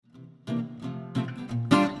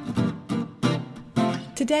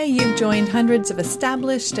Today you've joined hundreds of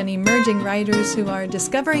established and emerging writers who are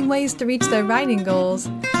discovering ways to reach their writing goals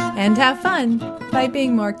and have fun by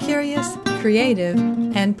being more curious, creative,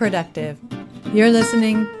 and productive. You're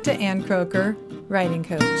listening to Ann Croker, Writing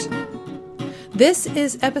Coach. This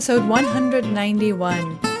is episode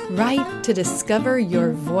 191, Write to Discover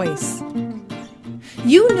Your Voice.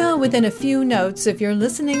 You know within a few notes if you're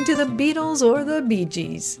listening to the Beatles or the Bee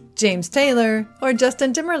Gees, James Taylor or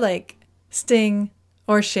Justin Timberlake, Sting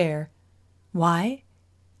or Cher. Why?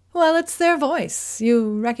 Well, it's their voice.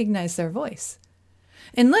 You recognize their voice.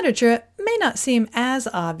 In literature, it may not seem as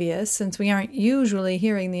obvious since we aren't usually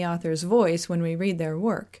hearing the author's voice when we read their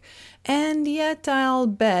work. And yet I'll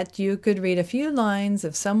bet you could read a few lines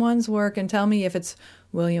of someone's work and tell me if it's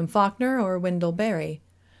William Faulkner or Wendell Berry,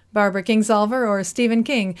 Barbara Kingsolver or Stephen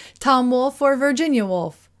King, Tom Wolfe or Virginia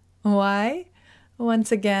Woolf. Why?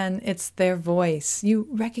 Once again, it's their voice. You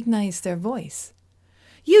recognize their voice.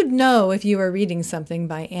 You'd know if you were reading something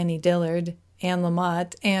by Annie Dillard, Anne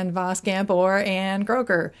Lamott, Anne Voskamp, or Ann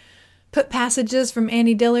Croker. Put passages from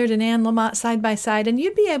Annie Dillard and Anne Lamott side by side, and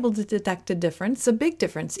you'd be able to detect a difference, a big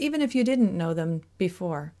difference, even if you didn't know them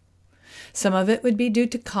before. Some of it would be due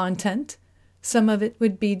to content. Some of it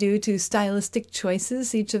would be due to stylistic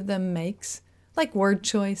choices each of them makes, like word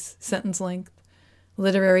choice, sentence length,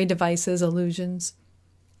 literary devices, allusions.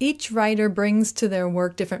 Each writer brings to their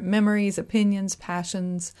work different memories, opinions,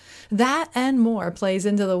 passions. That and more plays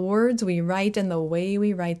into the words we write and the way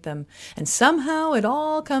we write them. And somehow it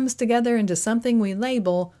all comes together into something we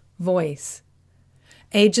label voice.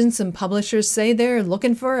 Agents and publishers say they're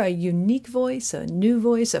looking for a unique voice, a new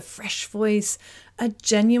voice, a fresh voice, a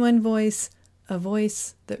genuine voice, a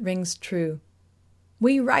voice that rings true.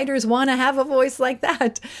 We writers want to have a voice like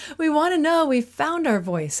that. We want to know we've found our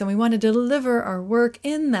voice, and we want to deliver our work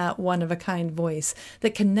in that one-of-a-kind voice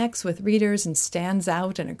that connects with readers and stands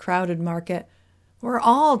out in a crowded market. We're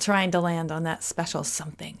all trying to land on that special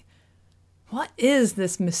something. What is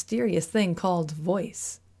this mysterious thing called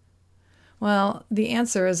voice? Well, the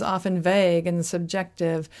answer is often vague and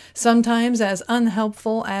subjective, sometimes as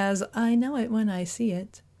unhelpful as I know it when I see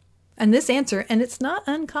it. And this answer, and it's not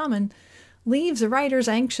uncommon, leaves writers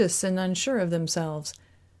anxious and unsure of themselves.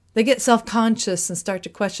 They get self-conscious and start to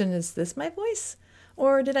question, is this my voice?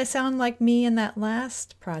 Or did I sound like me in that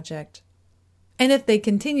last project? And if they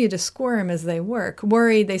continue to squirm as they work,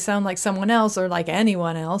 worried they sound like someone else or like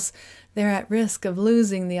anyone else, they're at risk of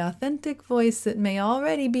losing the authentic voice that may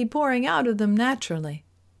already be pouring out of them naturally.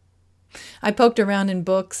 I poked around in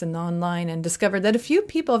books and online and discovered that a few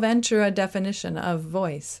people venture a definition of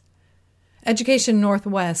voice. Education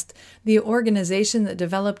Northwest, the organization that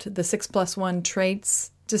developed the 6+1 traits,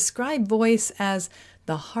 describe voice as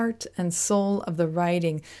the heart and soul of the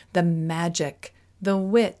writing, the magic, the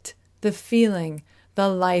wit, the feeling, the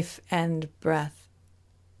life and breath.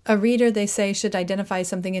 A reader, they say, should identify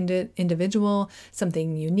something individual,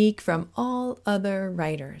 something unique from all other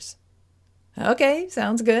writers. Okay,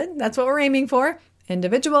 sounds good. That's what we're aiming for.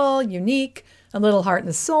 Individual, unique, a little heart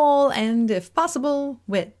and soul, and, if possible,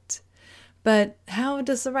 wit. But how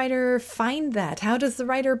does the writer find that? How does the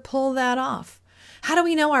writer pull that off? How do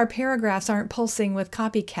we know our paragraphs aren't pulsing with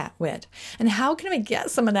copycat wit? And how can we get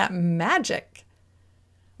some of that magic?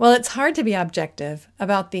 Well, it's hard to be objective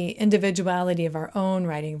about the individuality of our own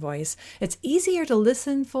writing voice. It's easier to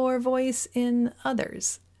listen for voice in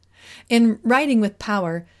others. In Writing with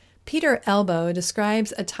Power, Peter Elbow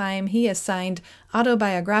describes a time he assigned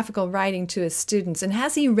autobiographical writing to his students, and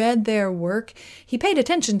as he read their work, he paid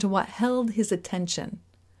attention to what held his attention.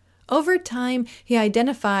 Over time, he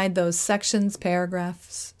identified those sections,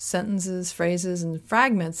 paragraphs, sentences, phrases, and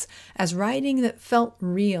fragments as writing that felt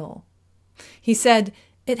real. He said,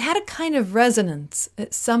 it had a kind of resonance.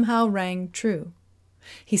 It somehow rang true.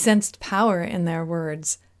 He sensed power in their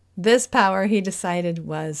words. This power, he decided,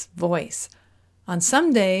 was voice. On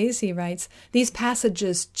some days, he writes, these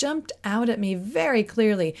passages jumped out at me very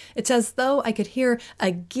clearly. It's as though I could hear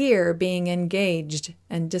a gear being engaged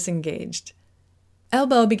and disengaged.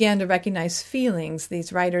 Elbow began to recognize feelings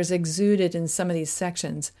these writers exuded in some of these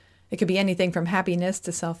sections. It could be anything from happiness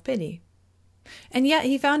to self-pity. And yet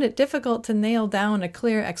he found it difficult to nail down a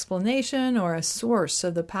clear explanation or a source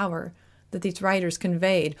of the power that these writers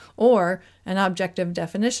conveyed, or an objective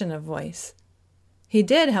definition of voice. He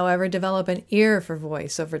did, however, develop an ear for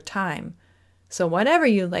voice over time. So whatever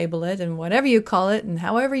you label it and whatever you call it and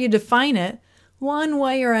however you define it, one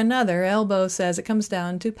way or another, Elbow says it comes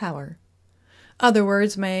down to power. Other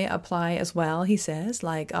words may apply as well, he says,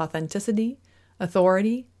 like authenticity,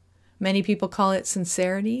 authority. Many people call it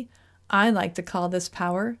sincerity. I like to call this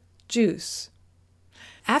power juice.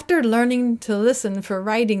 After learning to listen for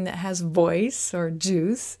writing that has voice or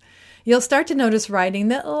juice, you'll start to notice writing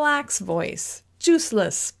that lacks voice,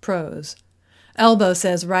 juiceless prose. Elbow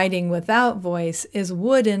says writing without voice is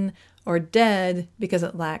wooden or dead because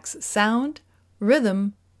it lacks sound,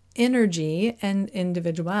 rhythm, energy, and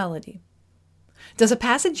individuality. Does a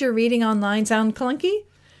passage you're reading online sound clunky?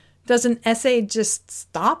 Does an essay just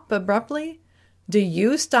stop abruptly? Do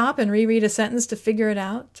you stop and reread a sentence to figure it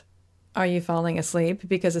out? Are you falling asleep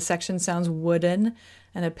because a section sounds wooden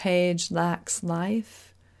and a page lacks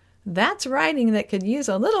life? That's writing that could use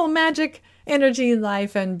a little magic, energy,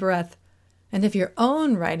 life, and breath. And if your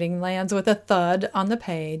own writing lands with a thud on the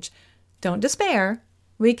page, don't despair.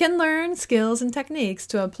 We can learn skills and techniques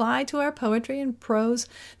to apply to our poetry and prose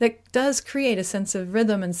that does create a sense of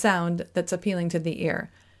rhythm and sound that's appealing to the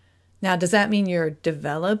ear. Now, does that mean you're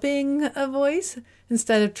developing a voice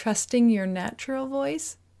instead of trusting your natural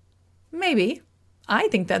voice? Maybe. I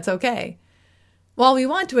think that's okay. While we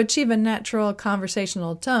want to achieve a natural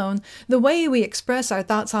conversational tone, the way we express our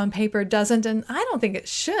thoughts on paper doesn't, and I don't think it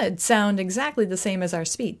should, sound exactly the same as our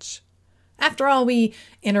speech. After all, we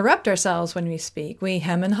interrupt ourselves when we speak. We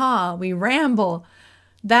hem and haw. We ramble.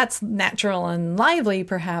 That's natural and lively,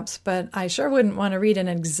 perhaps, but I sure wouldn't want to read an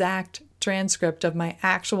exact transcript of my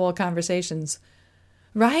actual conversations.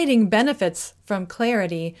 Writing benefits from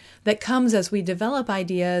clarity that comes as we develop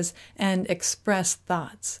ideas and express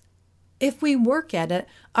thoughts. If we work at it,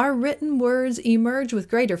 our written words emerge with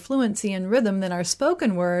greater fluency and rhythm than our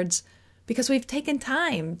spoken words because we've taken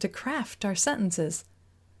time to craft our sentences.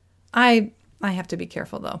 I have to be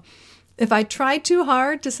careful, though. If I try too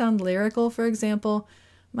hard to sound lyrical, for example,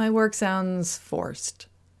 my work sounds forced.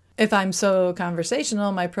 If I'm so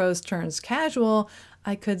conversational, my prose turns casual,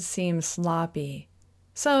 I could seem sloppy.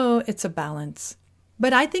 So it's a balance.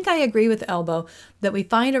 But I think I agree with Elbow that we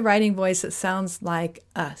find a writing voice that sounds like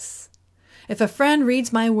us. If a friend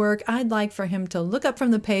reads my work, I'd like for him to look up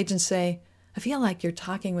from the page and say, I feel like you're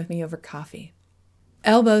talking with me over coffee.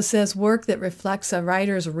 Elbow says work that reflects a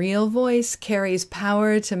writer's real voice carries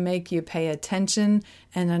power to make you pay attention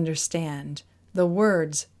and understand. The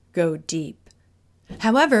words go deep.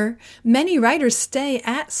 However, many writers stay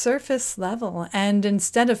at surface level, and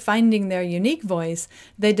instead of finding their unique voice,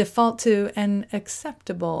 they default to an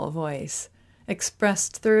acceptable voice,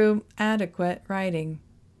 expressed through adequate writing.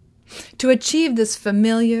 To achieve this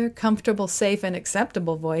familiar, comfortable, safe, and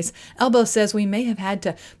acceptable voice, Elbow says we may have had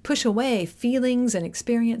to push away feelings and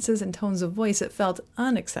experiences and tones of voice that felt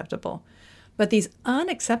unacceptable. But these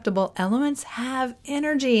unacceptable elements have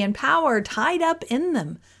energy and power tied up in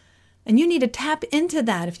them. And you need to tap into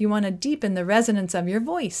that if you want to deepen the resonance of your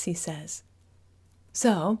voice, he says.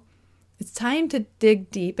 So, it's time to dig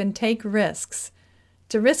deep and take risks,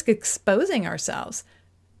 to risk exposing ourselves.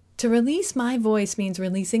 To release my voice means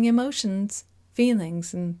releasing emotions,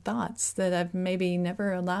 feelings, and thoughts that I've maybe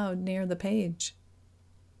never allowed near the page.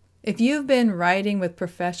 If you've been writing with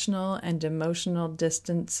professional and emotional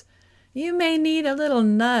distance, you may need a little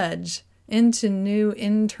nudge into new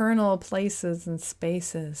internal places and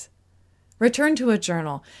spaces. Return to a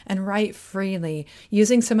journal and write freely,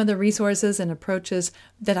 using some of the resources and approaches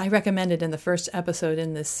that I recommended in the first episode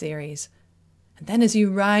in this series. And then as you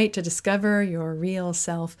write to discover your real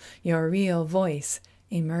self, your real voice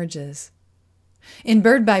emerges. In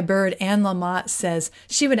Bird by Bird, Anne Lamott says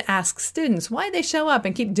she would ask students why they show up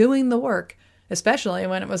and keep doing the work, especially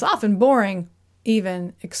when it was often boring,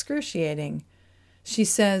 even excruciating. She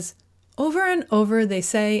says, over and over they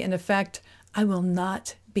say, in effect, I will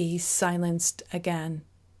not be silenced again.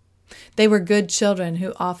 They were good children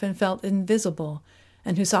who often felt invisible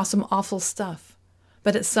and who saw some awful stuff.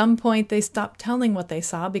 But at some point they stopped telling what they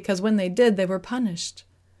saw because when they did, they were punished.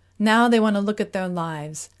 Now they want to look at their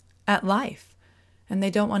lives, at life, and they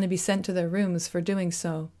don't want to be sent to their rooms for doing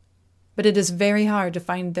so. But it is very hard to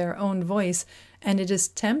find their own voice, and it is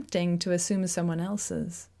tempting to assume someone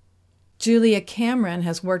else's. Julia Cameron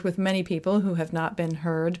has worked with many people who have not been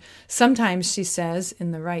heard. Sometimes, she says,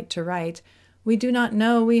 in The Right to Write, we do not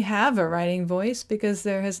know we have a writing voice because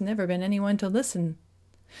there has never been anyone to listen.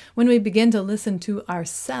 When we begin to listen to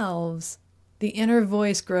ourselves, the inner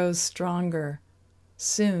voice grows stronger.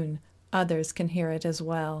 Soon, others can hear it as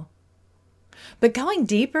well. But going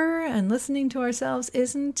deeper and listening to ourselves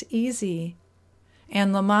isn't easy.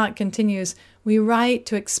 Anne Lamott continues, we write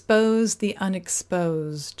to expose the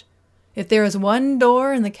unexposed. If there is one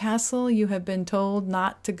door in the castle you have been told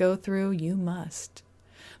not to go through, you must.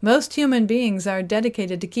 Most human beings are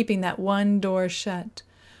dedicated to keeping that one door shut,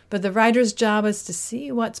 but the writer's job is to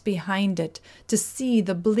see what's behind it, to see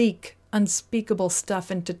the bleak, unspeakable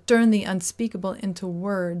stuff and to turn the unspeakable into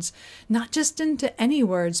words, not just into any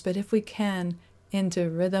words, but if we can, into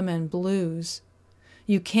rhythm and blues.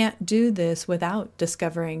 You can't do this without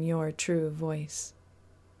discovering your true voice.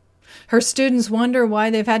 Her students wonder why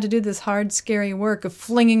they've had to do this hard, scary work of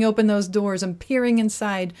flinging open those doors and peering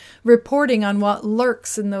inside, reporting on what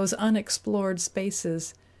lurks in those unexplored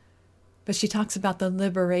spaces. But she talks about the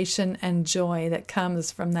liberation and joy that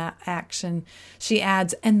comes from that action. She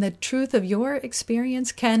adds, and the truth of your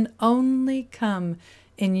experience can only come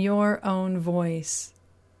in your own voice.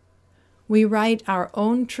 We write our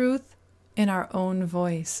own truth in our own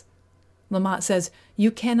voice. Lamott says, you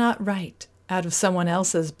cannot write out of someone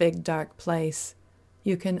else's big dark place.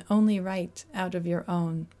 You can only write out of your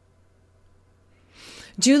own.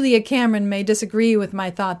 Julia Cameron may disagree with my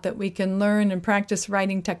thought that we can learn and practice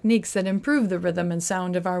writing techniques that improve the rhythm and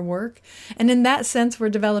sound of our work, and in that sense we're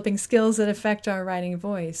developing skills that affect our writing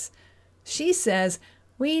voice. She says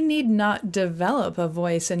we need not develop a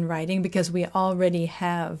voice in writing because we already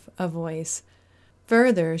have a voice.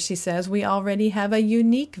 Further, she says we already have a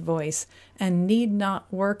unique voice and need not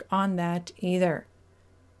work on that either.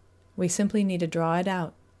 We simply need to draw it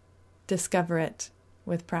out, discover it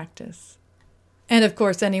with practice. And of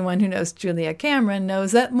course, anyone who knows Julia Cameron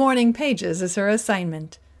knows that morning pages is her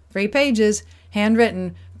assignment. 3 pages,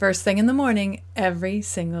 handwritten, first thing in the morning, every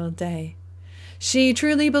single day. She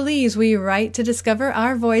truly believes we write to discover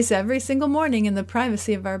our voice every single morning in the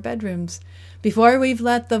privacy of our bedrooms, before we've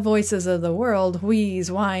let the voices of the world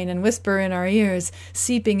wheeze, whine, and whisper in our ears,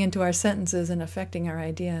 seeping into our sentences and affecting our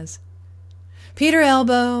ideas. Peter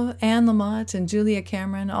Elbow, Anne Lamott, and Julia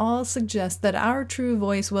Cameron all suggest that our true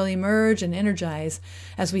voice will emerge and energize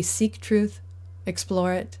as we seek truth,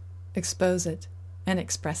 explore it, expose it, and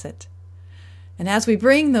express it. And as we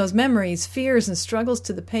bring those memories, fears, and struggles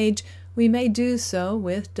to the page, we may do so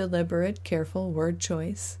with deliberate, careful word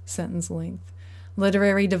choice, sentence length,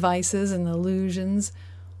 literary devices and allusions,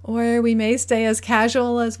 or we may stay as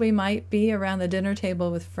casual as we might be around the dinner table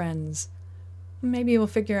with friends. Maybe we'll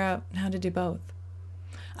figure out how to do both.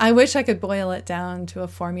 I wish I could boil it down to a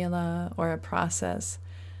formula or a process.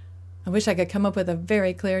 I wish I could come up with a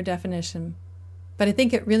very clear definition, but I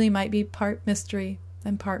think it really might be part mystery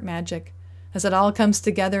and part magic, as it all comes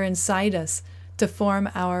together inside us to form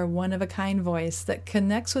our one-of-a-kind voice that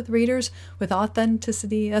connects with readers with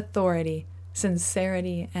authenticity, authority,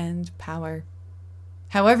 sincerity, and power.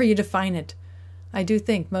 However you define it, I do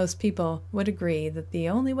think most people would agree that the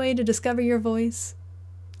only way to discover your voice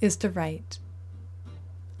is to write.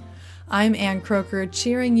 I'm Ann Croker,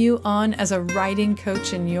 cheering you on as a writing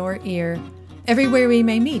coach in your ear, everywhere we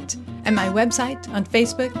may meet, at my website, on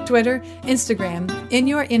Facebook, Twitter, Instagram, in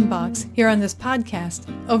your inbox, here on this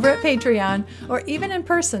podcast, over at Patreon, or even in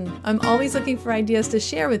person. I'm always looking for ideas to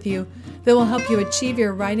share with you that will help you achieve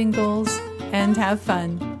your writing goals and have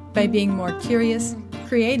fun by being more curious,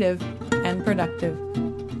 creative, and productive.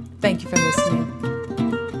 Thank you for listening.